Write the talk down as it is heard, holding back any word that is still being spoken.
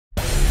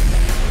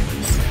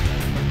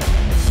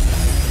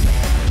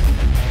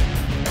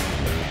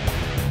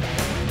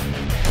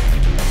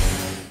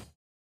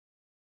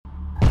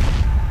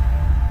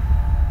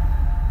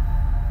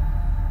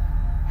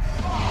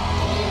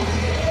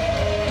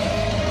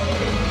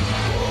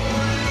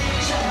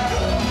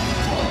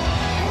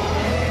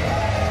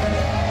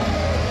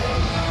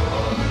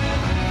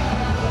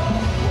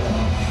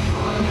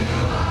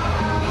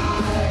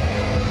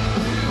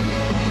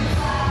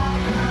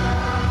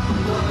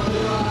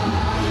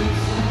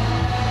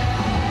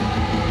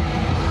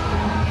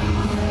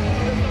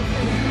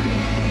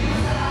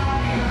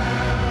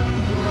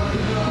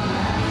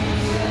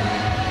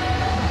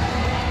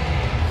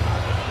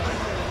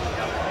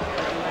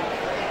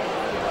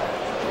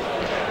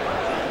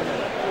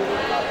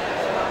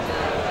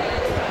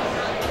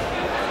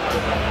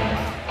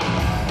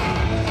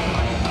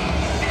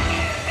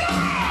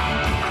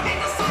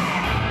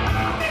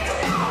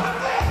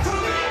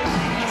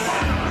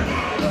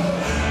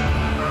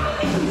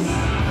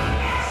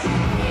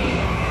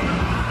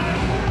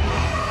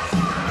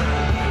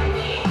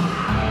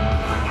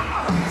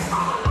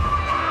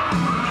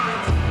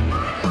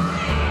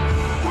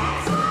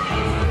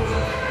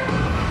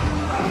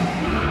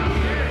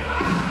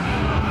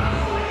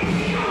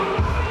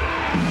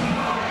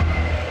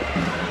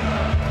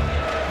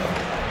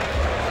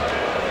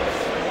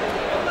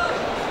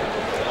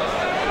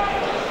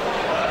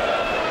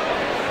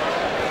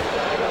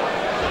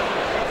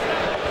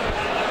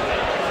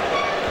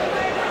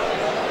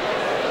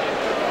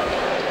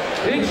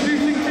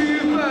Introducing to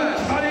you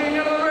first, fighting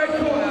in the red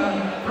corner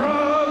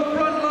from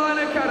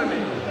Frontline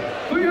Academy.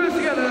 Put your hands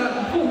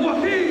together for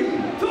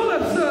Joachim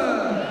Tollefsen.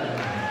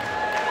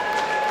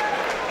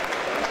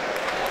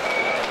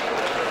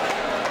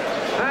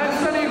 And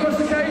standing across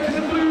the cage in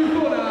the blue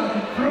corner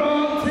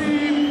from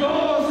Team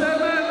Force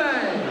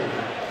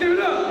MMA. Give it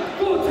up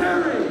for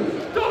Terry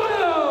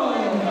Doyle.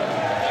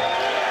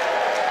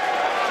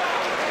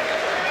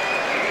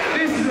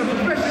 This is a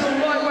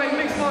professional lightweight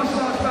mixed martial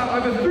arts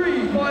bout over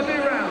 3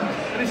 5-minute rounds.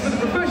 And it's for the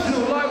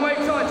professional lightweight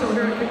title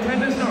here at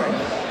Contenders Norwich.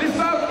 This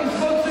bout is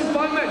sponsored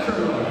by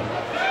Metro.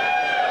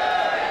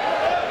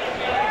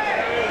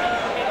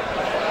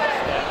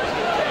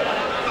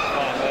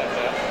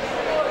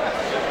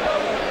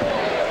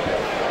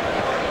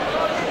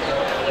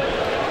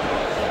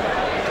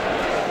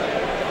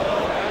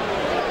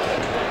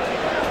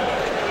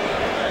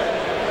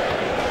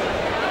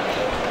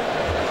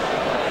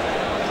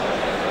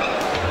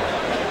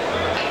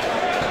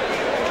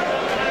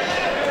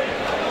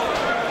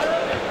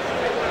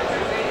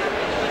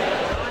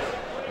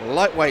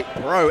 Lightweight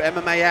pro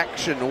MMA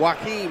action,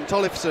 Joachim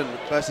Tollefsen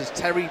versus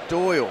Terry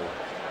Doyle.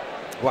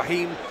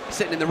 Joachim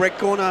sitting in the red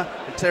corner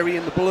and Terry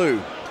in the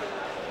blue.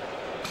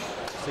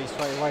 See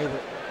straight away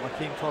that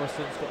Joachim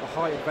Tollefsen's got the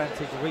height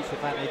advantage, the reach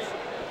advantage.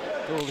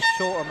 Doyle, the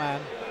shorter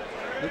man,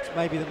 looks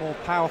maybe the more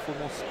powerful,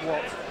 more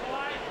squat.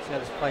 See how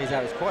this plays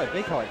out. It's quite a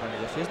big height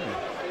advantage, isn't it?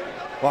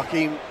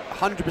 Joachim,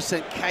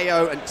 100%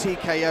 KO and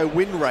TKO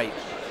win rate.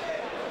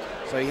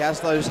 So he has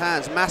those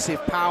hands,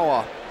 massive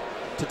power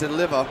to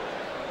deliver.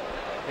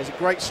 He has a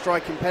great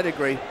striking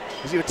pedigree.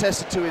 As you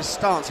attested to his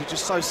stance, he's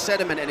just so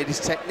sedimented in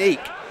his technique.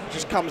 It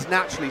just comes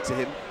naturally to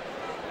him.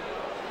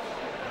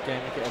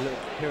 Again, you get a little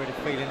period of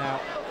feeling out.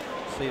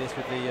 See this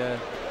with the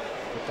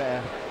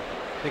better,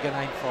 bigger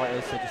name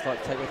fighters. They just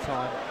like to take their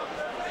time,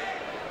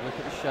 look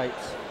at the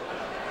shapes.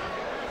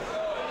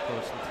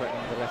 Tollefsen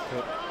threatening the left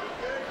hook.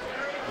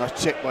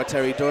 Nice check by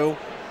Terry Doyle.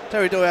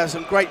 Terry Doyle has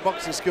some great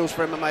boxing skills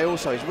for MMA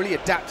also. He's really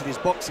adapted his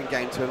boxing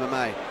game to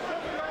MMA.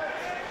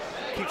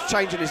 Keeps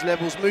changing his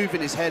levels,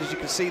 moving his head, as you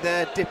can see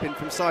there, dipping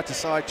from side to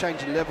side,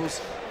 changing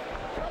levels.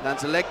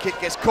 Lands a leg kick,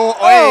 gets caught.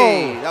 Oh!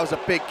 Hey, that was a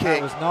big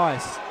kick. That was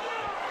nice.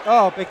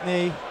 Oh, big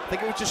knee. I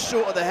think it was just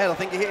short of the head. I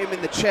think he hit him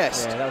in the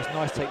chest. Yeah, that was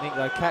nice technique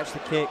though. Catch the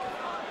kick,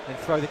 then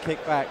throw the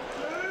kick back.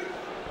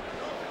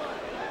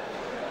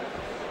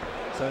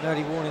 So an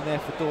early warning there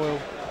for Doyle.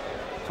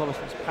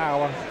 Tollefsen's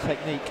power and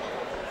technique.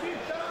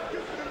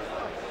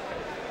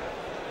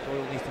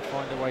 Doyle needs to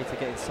find a way to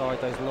get inside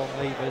those long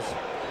levers.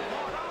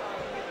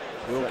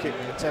 Real kick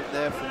attempt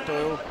there from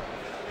Doyle.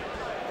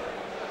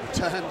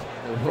 Return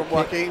from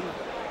Joachim.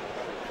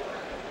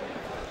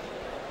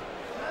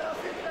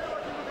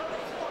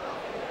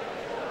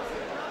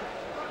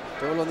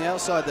 Doyle on the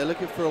outside, they're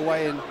looking for a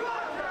way in.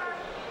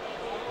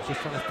 He's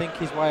just trying to think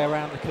his way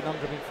around the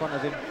conundrum in front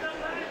of him.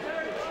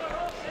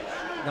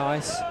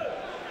 Nice.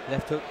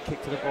 Left hook,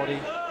 kick to the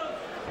body.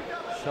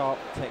 Sharp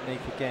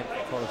technique again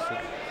for Tollefsen.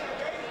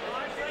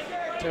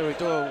 Terry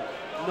Doyle,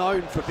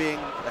 known for being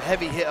a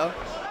heavy hitter.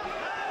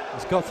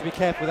 He's got to be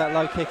careful with that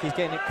low kick. He's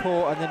getting it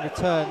caught and then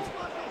returned.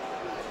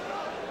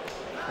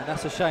 And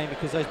that's a shame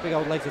because those big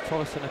old legs of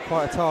Tollefsen are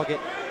quite a target.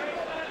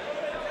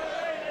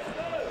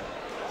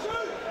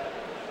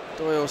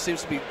 Doyle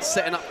seems to be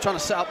trying to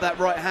set up that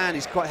right hand.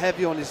 He's quite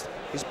heavy on his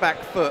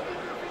back foot,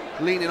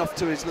 leaning off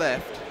to his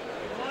left.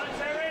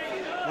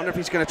 I wonder if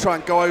he's going to try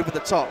and go over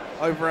the top,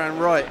 over and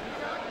right,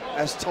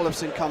 as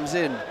Tollefsen comes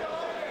in.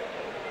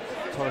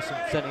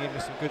 Tollefsen sending him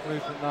with some good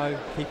movement though,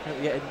 keeping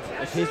it yet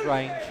at his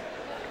range.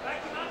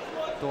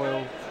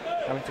 Doyle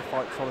having to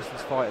fight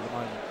Tollefsen's fight at the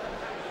moment.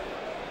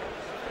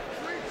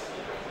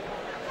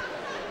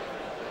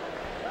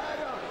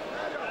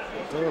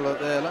 Doyle up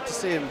there, I'd like to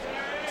see him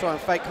try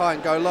and fake high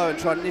and go low and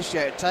try and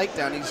initiate a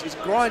takedown. He's a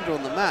grinder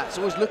on the mat. He's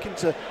always looking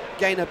to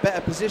gain a better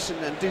position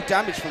and do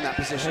damage from that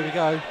position. Here we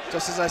go.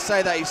 Just as I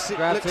say that, he looks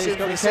in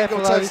from a single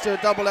single turns to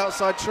a double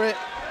outside trip.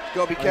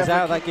 Got to be careful. He's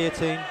out of that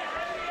guillotine.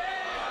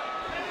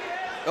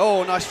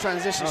 Oh, nice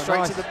transition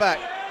straight to the back.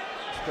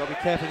 He's got to be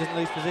careful he doesn't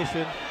lose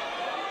position.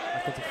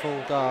 Back into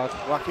full guard.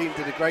 Joachim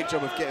did a great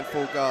job of getting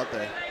full guard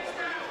there.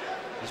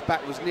 His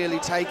back was nearly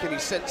taken, he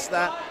sensed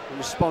that and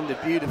responded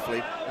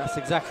beautifully. That's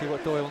exactly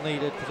what Doyle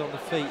needed, because on the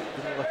feet it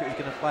didn't look like it was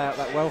going to play out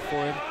that well for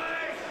him.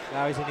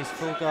 Now he's in his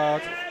full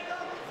guard,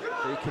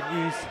 but he can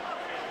use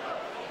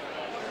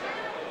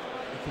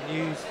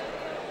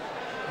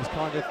his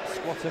kind of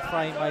squatter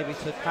frame maybe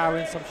to power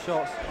in some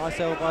shots. Nice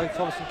elbow,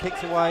 Tollefsen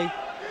kicks away.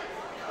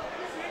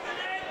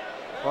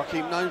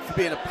 Joachim, known for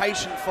being a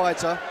patient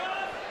fighter.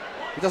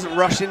 He doesn't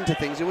rush into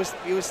things, he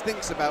always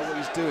thinks about what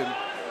he's doing.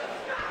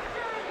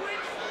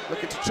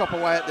 Looking to chop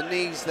away at the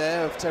knees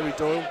there of Terry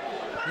Doyle.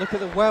 Look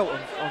at the welt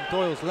on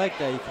Doyle's leg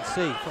there, you can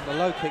see from the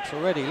low kicks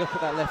already. Look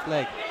at that left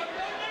leg.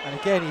 And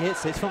again, he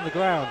hits it from the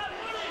ground.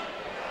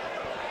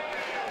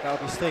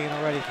 That'll be stinging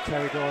already for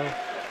Terry Doyle.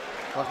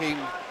 Joachim,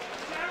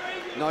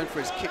 known for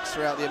his kicks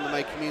throughout the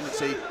MMA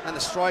community and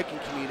the striking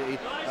community,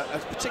 a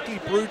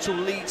particularly brutal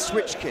lead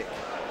switch kick.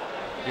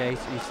 Yeah,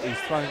 he's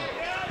thrown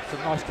some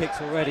nice kicks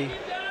already.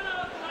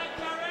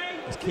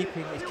 He's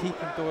keeping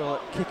Doyle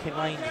at kicking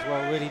range as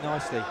well, really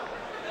nicely.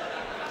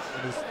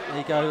 And there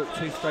you go,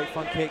 2 straight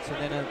front kicks and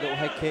then a little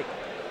head kick.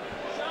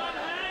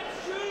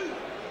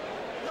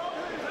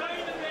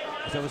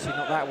 He's obviously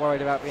not that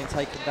worried about being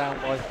taken down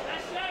by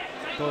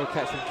Doyle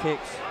catching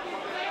kicks.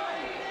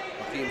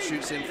 Joachim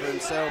shoots in for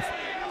himself.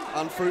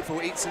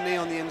 Unfruitful, eats a knee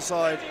on the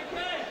inside.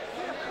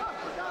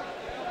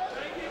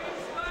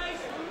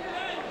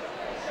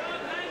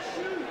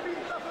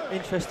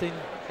 Interesting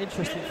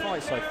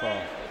fight so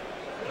far.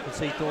 You can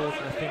see Doyle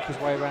trying to think his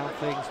way around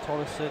things.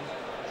 Tollefsen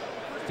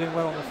doing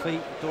well on the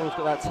feet. Doyle's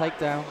got that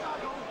takedown.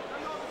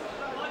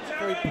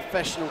 Very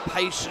professional,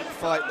 patient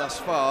fight thus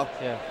far.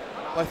 Yeah.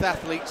 Both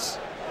athletes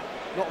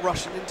not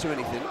rushing into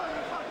anything.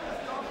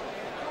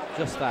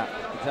 Just that,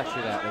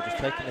 exactly that. They're just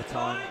taking their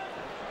time.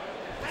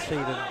 You can see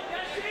them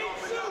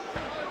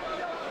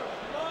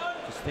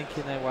just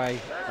thinking their way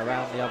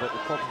around the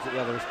problems that the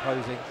other is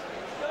posing.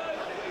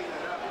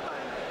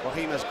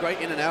 Joachim has great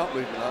in and out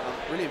movement. I'm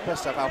really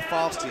impressed with how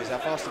fast he is, how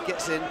fast he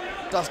gets in,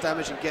 does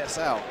damage and gets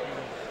out.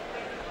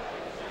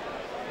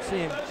 See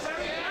him,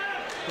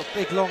 got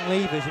big long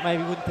levers, you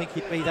maybe wouldn't think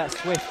he'd be that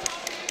swift.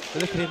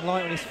 But look at him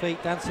light on his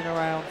feet, dancing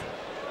around.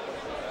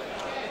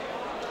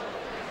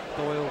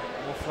 Doyle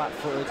more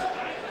flat-footed.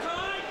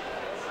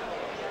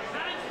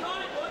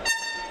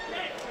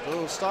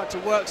 Doyle start to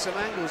work some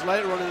angles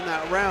later on in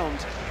that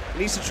round. He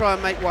needs to try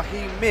and make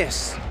Joachim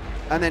miss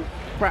and then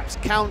perhaps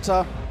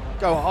counter,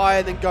 go high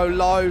and then go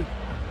low,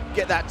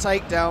 get that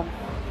takedown.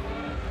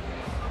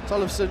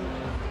 Tollefsen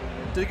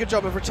did a good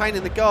job of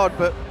retaining the guard,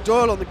 but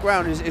Doyle on the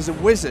ground is a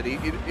wizard.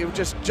 He'll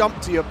just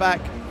jump to your back,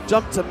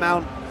 jump to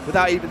mount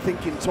without even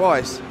thinking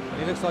twice.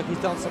 He looks like he's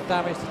done some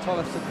damage to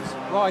Tollefsen's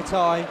right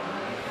eye.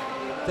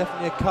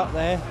 Definitely a cut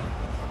there.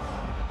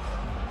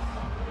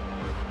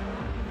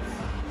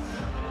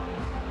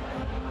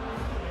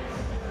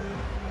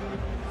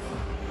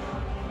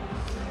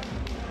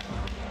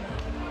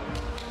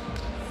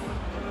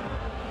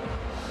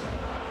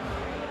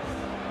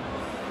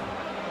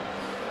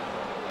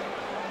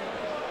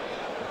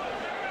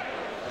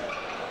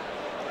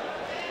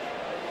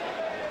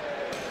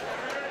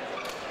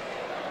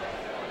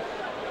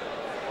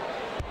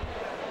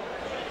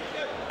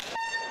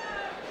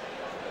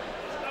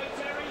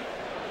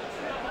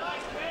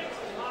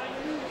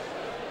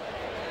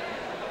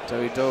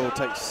 Doyle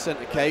takes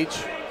centre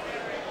cage.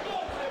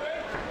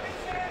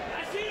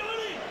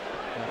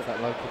 Got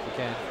that low kick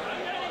again.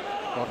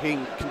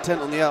 Joachim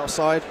content on the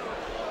outside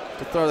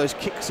to throw those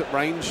kicks at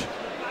range.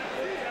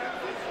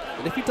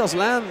 And if he does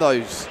land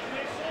those,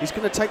 he's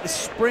going to take the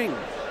spring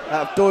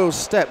out of Doyle's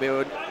step.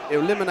 It'll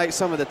eliminate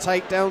some of the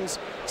takedowns,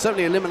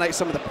 certainly eliminate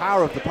some of the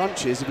power of the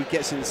punches if he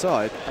gets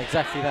inside.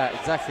 Exactly that,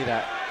 exactly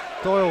that.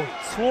 Doyle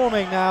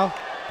swarming now.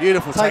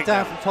 Beautiful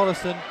takedown from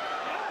Tollefsen.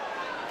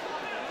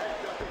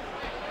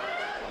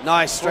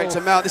 Nice, straight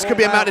to mount. This could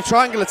be a mounted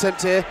triangle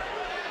attempt here.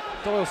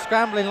 Doyle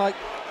scrambling like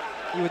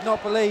you would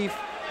not believe.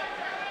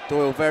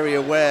 Doyle very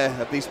aware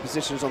of these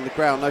positions on the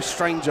ground, no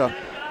stranger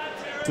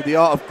to the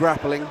art of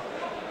grappling.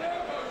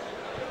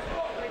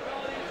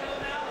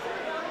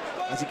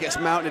 As he gets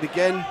mounted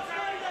again.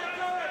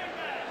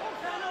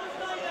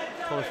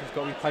 Tollefsen's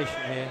got to be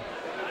patient here.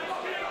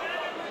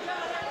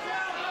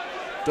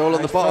 Doyle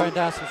on the bottom. Throwing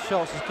down some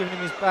shots, he's giving him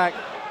his back.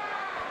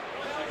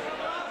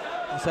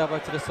 His elbow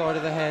to the side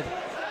of the head.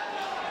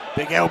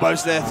 Big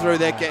elbows there through,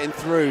 they're getting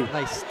through.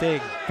 They sting.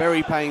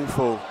 Very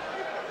painful.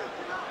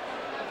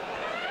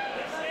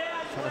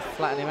 Trying to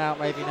flatten him out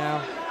maybe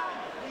now.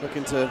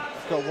 Looking to...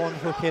 He's got one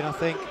hook in, I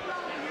think.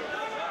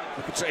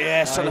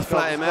 Yeah, trying to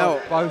flatten him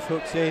out. Both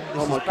hooks in.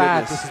 This is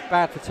bad. This is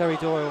bad for Terry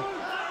Doyle.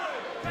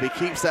 If he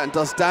keeps that and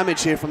does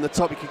damage here from the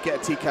top, he could get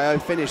a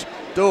TKO finish.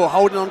 Doyle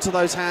holding on to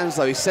those hands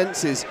though. He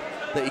senses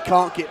that he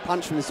can't get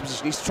punched from this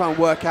position. He needs to try and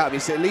work out. He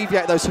needs to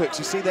alleviate those hooks.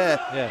 You see there,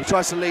 he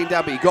tries to lean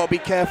down, but you've got to be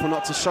careful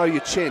not to show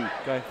your chin.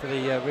 Going for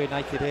the rear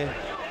naked here.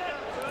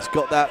 He's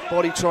got that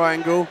body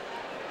triangle.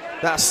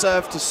 That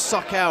served to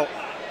suck out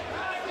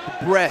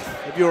the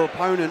breath of your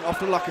opponent.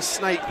 Often like a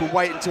snake will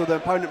wait until the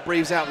opponent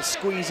breathes out and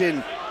squeeze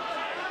in.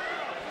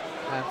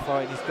 Hand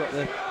fighting, he's got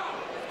the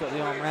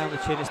arm around the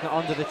chin. It's not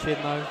under the chin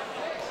though.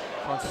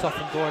 Try and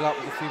soften Doyle up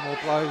with a few more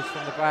blows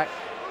from the back.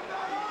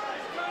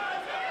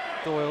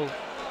 Doyle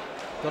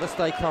got to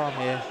stay calm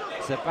here.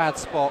 It's a bad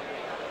spot.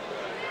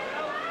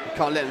 He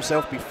can't let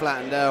himself be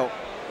flattened out.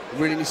 He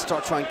really needs to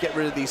start trying to get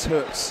rid of these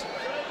hooks.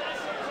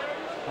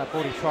 That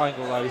body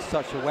triangle though is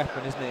such a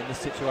weapon, isn't it, in this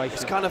situation?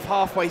 It's kind of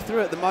halfway through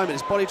at the moment.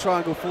 It's body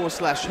triangle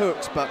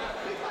 /hooks, but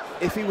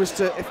if he was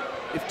to,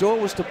 if Doyle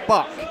was to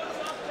buck,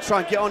 try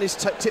and get on his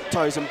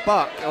tiptoes and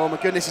buck. Oh my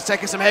goodness, he's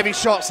taking some heavy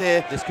shots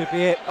here. This could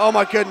be it. Oh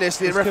my goodness,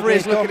 the referee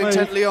is looking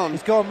intently on.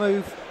 He's got to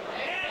move.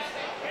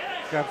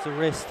 Grabs the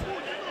wrist.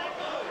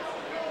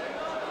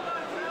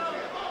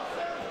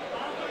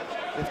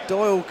 If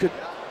Doyle could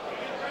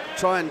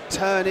try and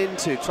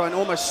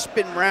almost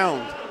spin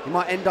round, he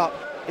might end up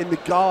in the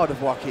guard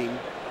of Joachim.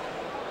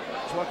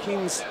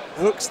 Joachim's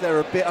hooks there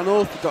are a bit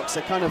unorthodox.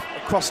 They're kind of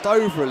crossed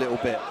over a little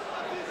bit.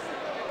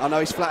 Oh no,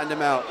 he's flattened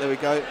him out. There we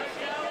go.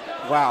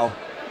 Wow.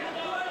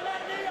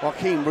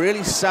 Joachim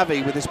really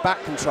savvy with his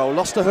back control.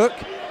 Lost a hook.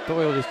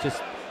 Doyle is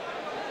just...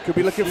 Could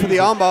be looking for the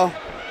armbar.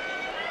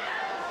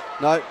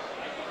 No.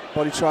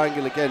 Body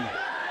triangle again.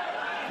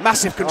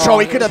 Massive control.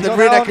 He could have the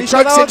rear naked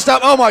choke cinched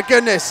up. Oh my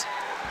goodness.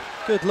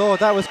 Good Lord,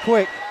 that was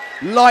quick.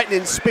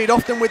 Lightning speed,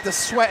 often with the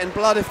sweat and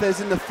blood if there's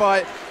in the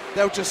fight.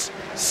 They'll just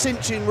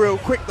cinch in real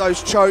quick,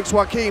 those chokes.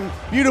 Joachim,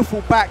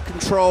 beautiful back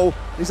control,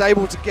 is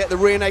able to get the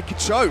rear naked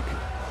choke.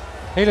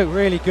 He looked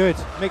really good,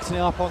 mixing it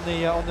up on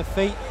the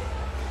feet.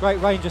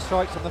 Great range of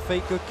strikes on the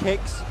feet, good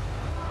kicks.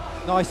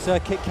 Nice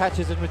kick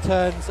catches and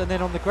returns, and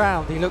then on the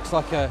ground he looks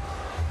like a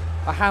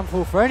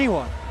handful for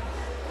anyone.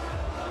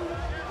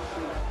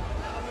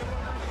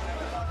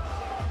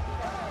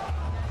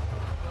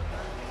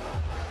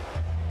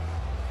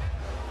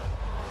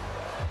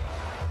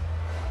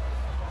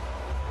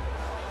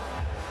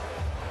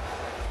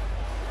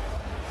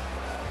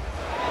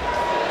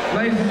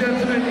 Ladies and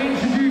gentlemen,